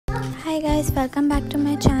Hi guys, welcome back to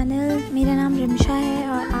my channel. मेरा नाम रिमशा है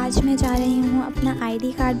और आज मैं जा रही हूँ अपना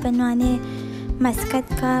आईडी कार्ड बनवाने, मस्कत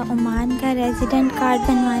का, ओमान का रेजिडेंट कार्ड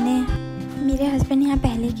बनवाने। मेरे हस्बैंड यहाँ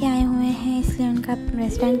पहले के आए हुए हैं, इसलिए उनका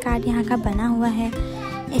रेजिडेंट कार्ड यहाँ का बना हुआ है,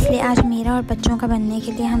 इसलिए आज मेरा और बच्चों का बनने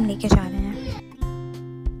के लिए हम लेके जा रहे हैं।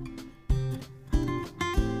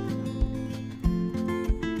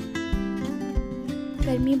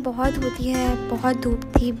 गर्मी बहुत होती है, बहुत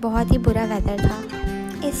धूप थी, बहुत ही बुरा वेदर था।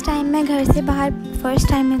 इस टाइम मैं घर से बाहर फ़र्स्ट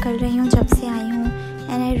टाइम निकल रही हूँ जब से आई हूँ,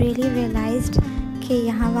 एंड आई रियली रियलाइज्ड कि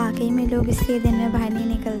यहाँ वाकई में लोग इसलिए दिन में बाहर नहीं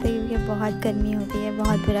निकलते क्योंकि बहुत गर्मी होती है,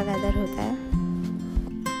 बहुत बुरा वेदर होता है।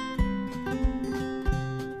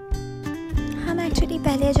 हम एक्चुअली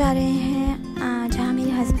पहले जा रहे हैं जहाँ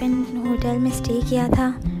मेरे हस्बैंड होटल में स्टे किया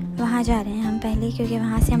था, वहाँ जा रहे हैं हम पहले, क्योंकि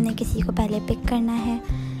वहाँ से हमने किसी को पहले पिक करना है,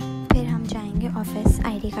 फिर हम जाएंगे ऑफिस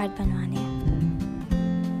आईडी कार्ड बनवाने।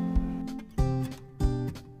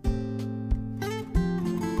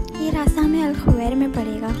 ये रास्ता हमें अल-खुवैर में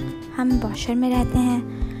पड़ेगा। हम बॉशर में रहते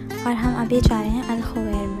हैं और हम अभी जा रहे हैं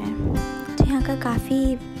अल-खुवैर में, जो यहाँ का काफ़ी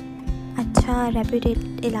अच्छा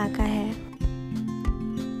रेप्यूटेड इलाका है।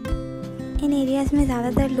 इन एरियाज़ में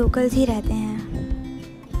ज़्यादातर लोकल्स ही रहते हैं।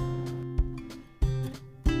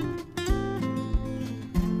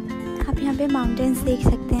 आप यहाँ पे माउंटेन्स देख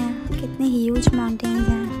सकते हैं, कितने ह्यूज माउंटेन्स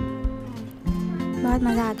हैं। बहुत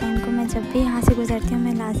मज़ा आता है इनको। मैं जब भी यहाँ से गुजरती हूँ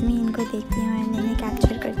मैं लाजमी इनको देखती हूँ एंड इन्हें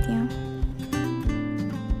कैप्चर करती हूँ।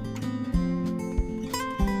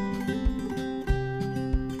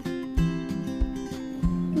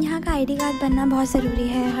 यहाँ का आईडी कार्ड बनना बहुत ज़रूरी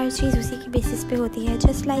है। हर चीज़ उसी की बेसिस पे होती है।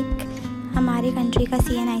 जस्ट लाइक हमारी कंट्री का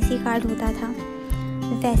CNIC कार्ड होता था,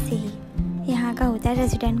 वैसे ही यहाँ का होता है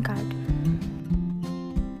रेजिडेंट कार्ड।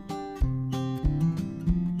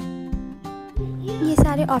 ये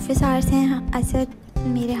सारे ऑफिस आवर्स हैं। असद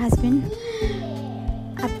मेरे हस्बैंड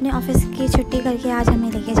अपने ऑफिस की छुट्टी करके आज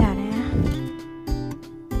हमें लेके जा रहे हैं।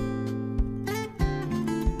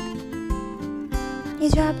 ये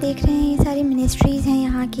जो आप देख रहे हैं ये सारी मिनिस्ट्रीज़ हैं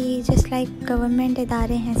यहाँ की, जस्ट लाइक गवर्नमेंट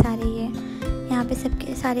इदारे हैं सारे। ये यहाँ पे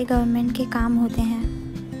सबके सारे गवर्नमेंट के काम होते हैं।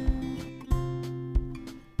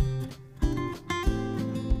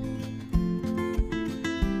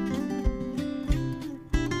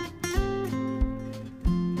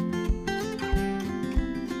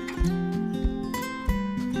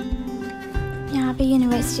 यहाँ पे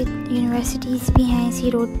यूनिवर्सिटीज़ भी हैं इसी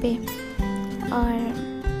रोड पे,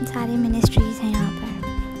 और सारे मिनिस्ट्रीज़ हैं यहाँ पर।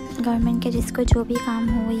 गवर्नमेंट के जिसको जो भी काम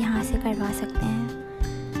हो वो यहाँ से करवा सकते हैं।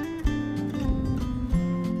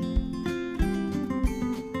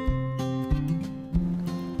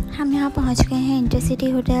 हम यहाँ पहुँच गए हैं इंटरसिटी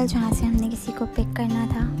होटल, जहाँ से हमने किसी को पिक करना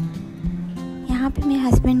था। यहाँ पे मेरे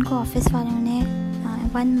हस्बैंड को ऑफिस वालों ने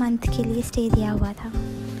 1 मंथ के लिए स्टे दिया हुआ था।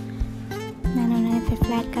 मैंने उन्होंने फिर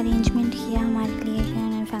फ्लैट का अरेंजमेंट किया हमारे लिए, फिर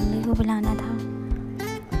उन्होंने फैमिली को बुलाना था।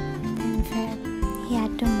 दैन फिर he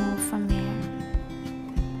had to move from there.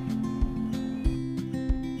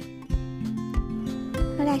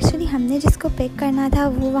 और एक्चुअली हमने जिसको पिक करना था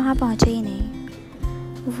वो वहाँ पहुँचे ही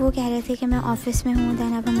नहीं। वो कह रहे थे कि मैं ऑफ़िस में हूँ।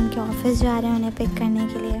 दैन अब हम उनके ऑफ़िस जा रहे हैं उन्हें पिक करने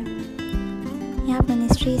के लिए। यहाँ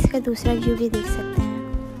मिनिस्ट्रीज़ का दूसरा व्यू भी देख सकते हैं।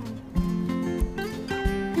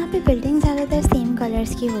 यहाँ पे बिल्डिंग ज़्यादातर सेम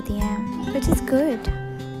कलर्स की होती हैं, which is good.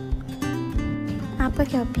 आपका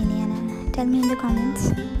क्या ओपिनियन है? Tell me in the comments.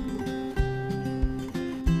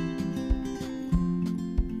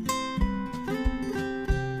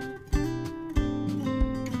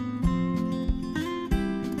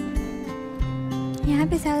 यहाँ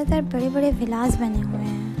पे ज़्यादातर बड़े बड़े विलास बने हुए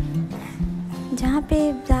हैं, जहाँ पे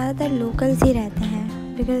ज़्यादातर लोकल्स ही रहते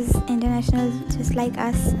हैं, because international just like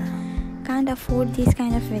us can't afford this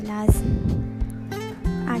kind of विलास।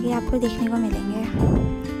 आगे आपको देखने को मिलेंगे।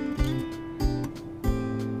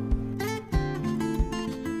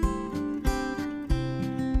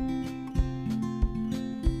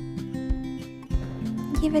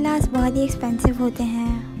 ये विलास बहुत ही एक्सपेंसिव होते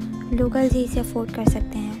हैं, लोकल्स ही इसे अफोर्ड कर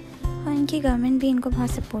सकते हैं, और इनकी गवर्नमेंट भी इनको बहुत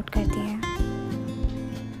सपोर्ट करती है।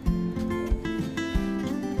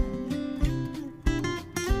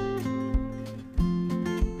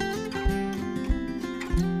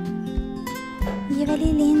 ये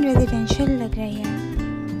वाली लेन रेजिडेंशियल लग रही है।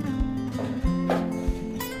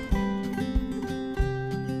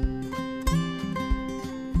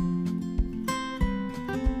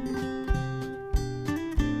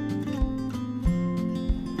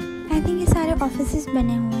 आई थिंक ये सारे ऑफिसेस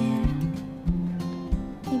बने हुए हैं,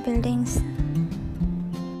 ये buildings.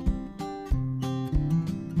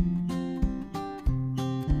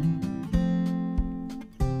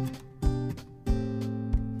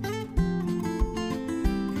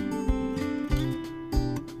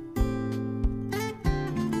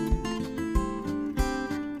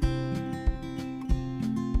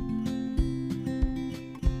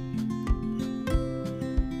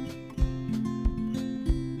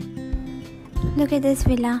 Look at this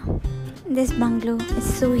villa. This bungalow is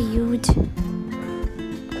so huge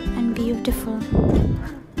and beautiful.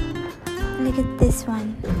 Look at this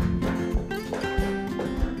one.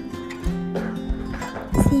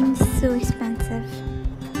 Seems so expensive.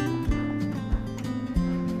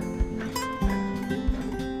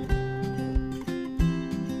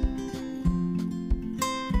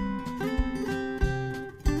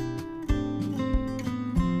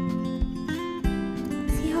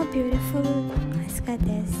 See how beautiful Muscat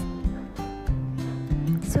is.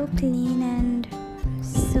 So clean and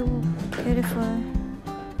so beautiful.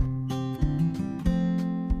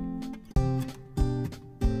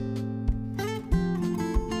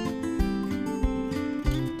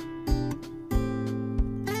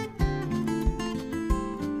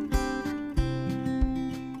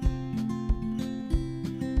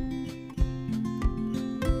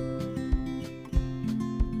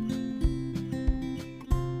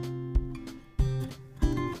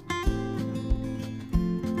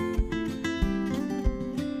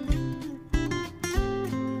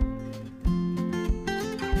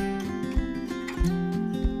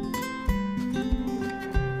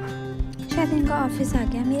 शायद इनका office आ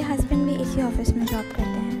गया। मेरे husband भी इसी office में job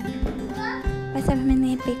करते हैं। बस अब हम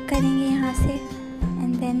इन्हें पिक करेंगे यहाँ से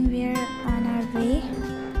and then we are on our way.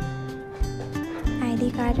 ID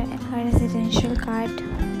card और रेजिडेंशियल कार्ड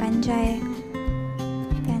बन जाए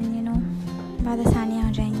देन बहुत आसानियाँ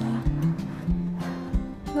हो जाएंगी।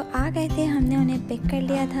 वो आ गए थे, हमने उन्हें पिक कर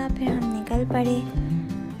लिया था, फिर हम निकल पड़े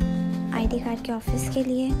आईडी कार्ड के ऑफिस के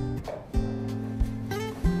लिए।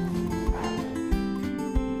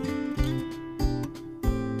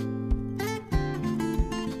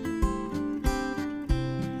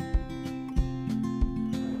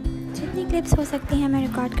 जितनी क्लिप्स हो सकती हैं मैं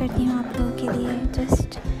रिकॉर्ड करती हूँ आप लोगों के लिए,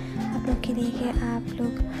 जस्ट आप लोग के लिए कि आप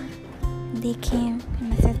लोग देखें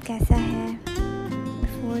मसद कैसा है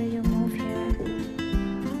before you move here.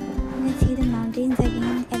 You see the mountains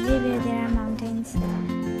again. Everywhere there are mountains.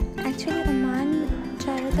 Actually Oman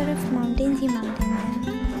चारों तरफ माउंटेन्स ही माउंटेन्स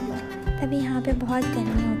हैं, तभी यहाँ पे बहुत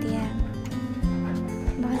गर्मी होती है,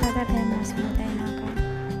 बहुत ज़्यादा गर्म मौसम होता है यहाँ का।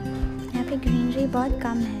 यहाँ पे ग्रीनरी बहुत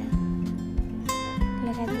कम है।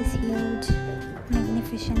 Look at this huge,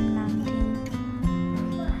 magnificent mountain.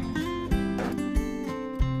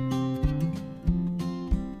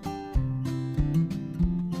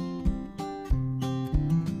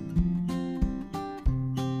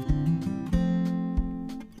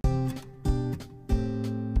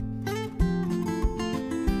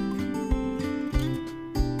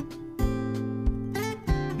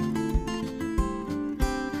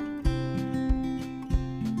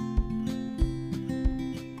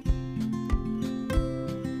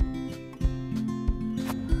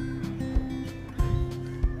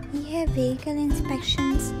 Vehicle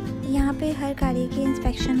inspections, यहाँ पे हर गाड़ी की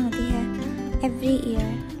इंस्पेक्शन होती है एवरी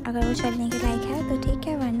ईयर। अगर वो चलने के लायक है तो ठीक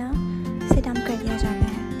है, वरना उसे डंप कर दिया जाता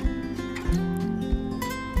है।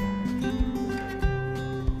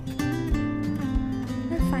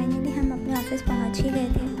 और फाइनली हम अपने ऑफिस पहुँच ही गए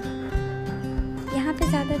थे। यहाँ पे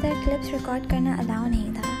ज़्यादातर क्लिप्स रिकॉर्ड करना अलाउ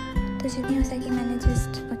नहीं था, तो जितनी हो सकी मैंने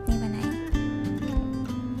जस्ट उतनी बनाई।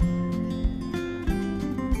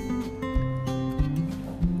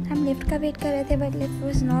 लिफ्ट का वेट कर रहे थे but lift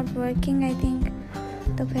was not working I think,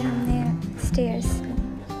 तो फिर हमने स्टेयर्स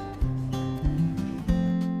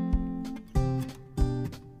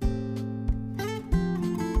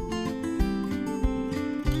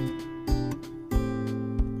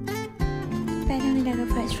पहले हमें लगा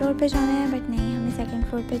फर्स्ट फ्लोर पे जाना है, बट नहीं, हमें सेकंड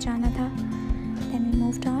फ्लोर पे जाना था। Then we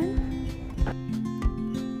moved on.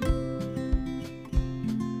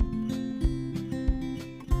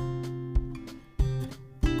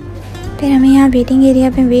 फिर हमें यहाँ वेटिंग एरिया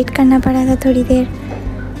पे वेट करना पड़ा था थोड़ी देर।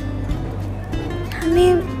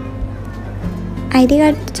 हमें आईडी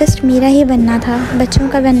कार्ड जस्ट मेरा ही बनना था, बच्चों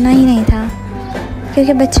का बनना ही नहीं था,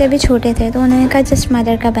 क्योंकि बच्चे भी छोटे थे, तो उन्होंने कहा जस्ट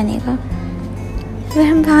मदर का बनेगा। फिर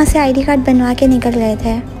हम वहाँ से आईडी कार्ड बनवा के निकल गए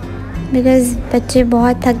थे, बिकॉज़ बच्चे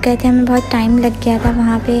बहुत थक गए थे, हमें बहुत टाइम लग गया था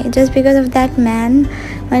वहाँ पे, just because of that man,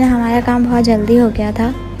 वरना हमारा काम बहुत जल्दी हो गया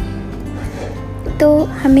था। तो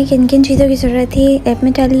हमें किन किन चीज़ों की ज़रूरत थी, लेट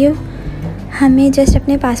मी टेल यू। हमें जस्ट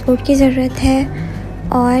अपने पासपोर्ट की ज़रूरत है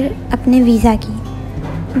और अपने वीज़ा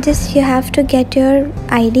की। Just you have to get your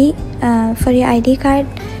ID for your ID card,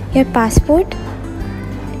 your passport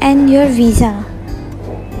and your visa.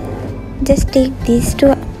 Just take these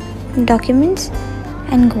 2 documents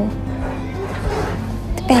and go.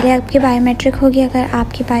 तो पहले आपकी बायोमेट्रिक होगी, अगर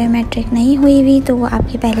आपकी बायोमेट्रिक नहीं हुई हुई तो वो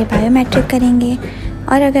आपकी पहले बायोमेट्रिक करेंगे,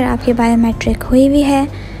 और अगर आपकी बायोमेट्रिक हुई हुई है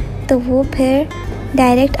तो वो फिर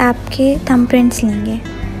डायरेक्ट आपके थंबप्रिंट्स लेंगे।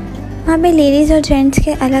 वहाँ पे लेडीज़ और जेंट्स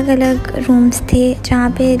के अलग अलग रूम्स थे, जहाँ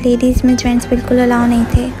पे लेडीज़ में जेंट्स बिल्कुल अलाउ नहीं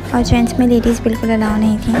थे और जेंट्स में लेडीज़ बिल्कुल अलाउ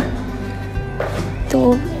नहीं थी। तो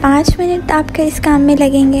 5 मिनट आपके इस काम में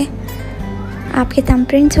लगेंगे, आपके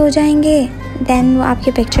थंबप्रिंट्स हो जाएंगे, देन वो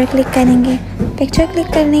आपकी पिक्चर क्लिक करेंगे। पिक्चर क्लिक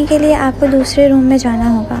करने के लिए आपको दूसरे रूम में जाना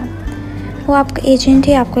होगा, वो आपका एजेंट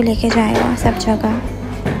ही आपको लेके जाएगा सब जगह।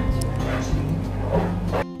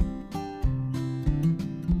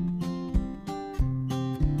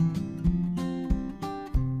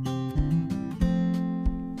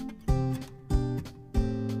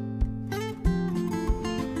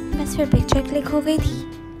 बस फिर पिक्चर क्लिक हो गई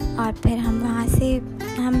थी और फिर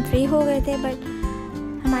हम फ्री हो गए थे। बट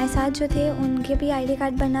हमारे साथ जो थे उनके भी आईडी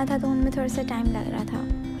कार्ड बनना था, तो उनमें थोड़ा सा टाइम लग रहा था,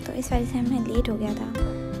 तो इस वजह से हमें लेट हो गया था।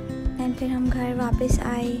 दैन फिर हम घर वापस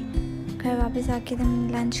आए, घर वापस आके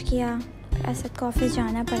हमने लंच किया, फिर असद को ऑफिस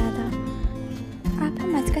जाना पड़ा था। आपको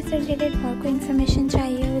मस्कत से रिलेटेड और कोई इन्फॉर्मेशन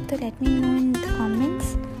चाहिए हो तो let me know in the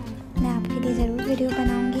comments, मैं आपके लिए ज़रूर वीडियो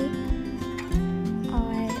बनाऊँगी।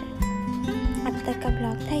 अब तक का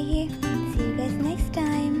ब्लॉग था ये। सी यू गाइस नेक्स्ट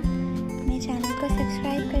टाइम। मेरे चैनल को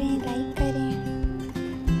सब्सक्राइब करें, लाइक करें।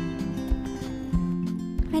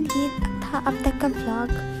 ये था अब तक का blog.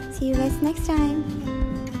 C you guys next time.